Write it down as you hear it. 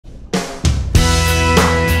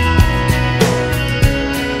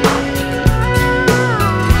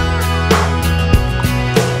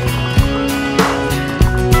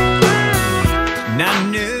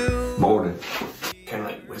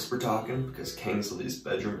Kingsley's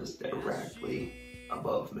bedroom is directly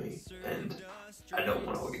above me, and I don't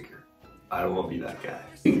want to look at her. I don't want to be that guy.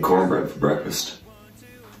 Eating cornbread for breakfast.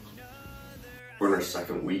 We're in our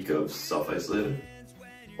second week of self-isolating.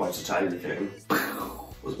 Watched the Tiger King.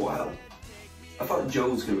 It was wild. I thought Joe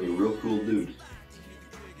was gonna be a real cool dude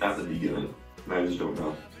at the beginning. I just don't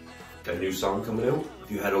know. Got a new song coming out.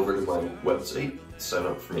 If you head over to my website, sign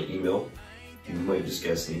up for my email, you might just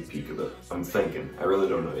get a sneak peek of it. I'm thinking. I really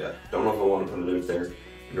don't know yet. Don't know if I want to put it out there.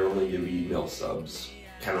 I normally give email subs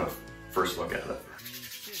kind of first look at it.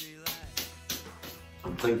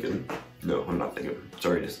 I'm thinking. No, I'm not thinking. It's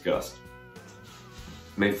already discussed.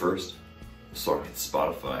 May 1st, the song hits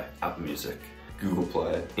Spotify, Apple Music, Google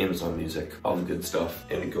Play, Amazon Music, all the good stuff.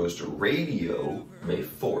 And it goes to radio May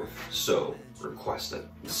 4th. So, request it.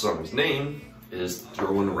 The song's name is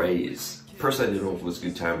Throwin' Rays. First, I didn't know if it was a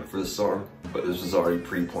good time for this song, but this was already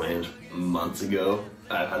pre-planned months ago.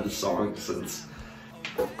 I've had this song since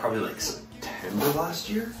probably like September last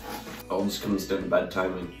year. All just comes down to bad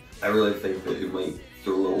timing. I really think that it might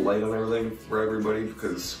throw a little light on everything for everybody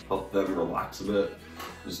because help them relax a bit.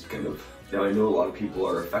 Just kind of, now I know a lot of people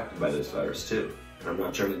are affected by this virus too. And I'm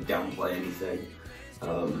not trying to downplay anything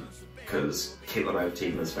because Caitlin and I have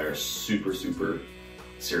taken this virus super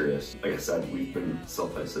serious. Like I said, we've been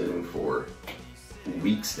self-isolating for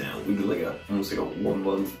weeks now. We did like almost like a 1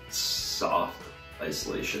 month soft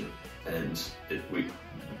isolation, and the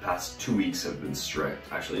past 2 weeks have been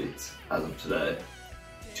strict. Actually, it's, as of today,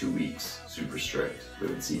 2 weeks, super strict. We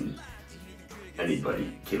haven't seen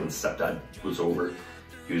anybody. Caitlin's stepdad was over.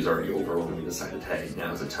 He was already over when we decided, hey,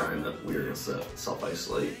 now's the time that we're gonna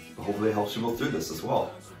self-isolate. Hopefully it helps people through this as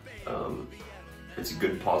well. It's a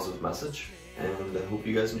good positive message, and I hope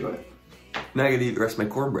you guys enjoy it. Now I gotta eat the rest of my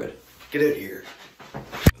cornbread. Get out here.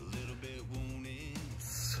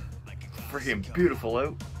 It's freaking beautiful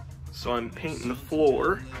out. So I'm painting the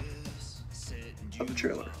floor of the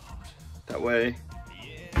trailer. That way,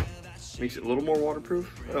 makes it a little more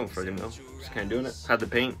waterproof. I don't freaking know. Just kind of doing it. Had the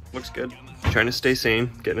paint, looks good. Trying to stay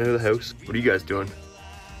sane, getting out of the house. What are you guys doing?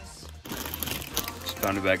 Just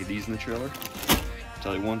found a bag of these in the trailer. I'll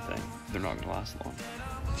tell you one thing, they're not gonna last long.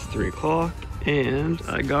 It's 3 o'clock and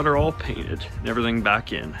I got her all painted and everything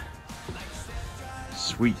back in.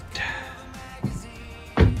 Sweet.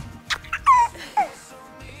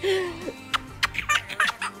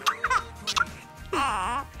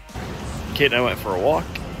 Kate and I went for a walk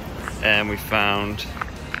and we found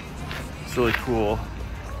this really cool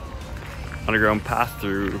underground path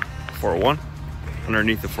through 401.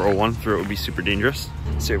 Underneath the 401, through it would be super dangerous.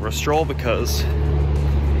 So we're a stroll because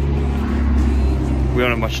we don't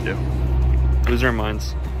have much to do. Losing our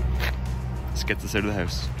minds. Let's get this out of the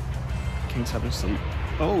house. King's having a sleep.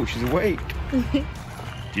 Oh, she's awake. The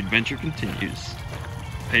adventure continues.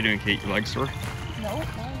 How you doing, Kate? Your legs sore? No.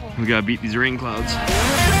 We gotta beat these rain clouds.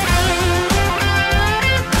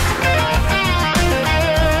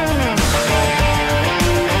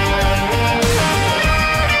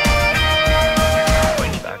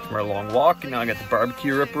 Back from our long walk, and now I got the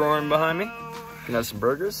barbecue rip roaring behind me. Gonna have some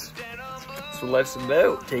burgers. That's what life's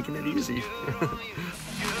about, taking it easy.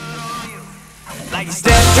 Like you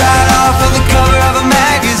stepped right off of the cover of a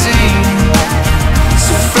magazine.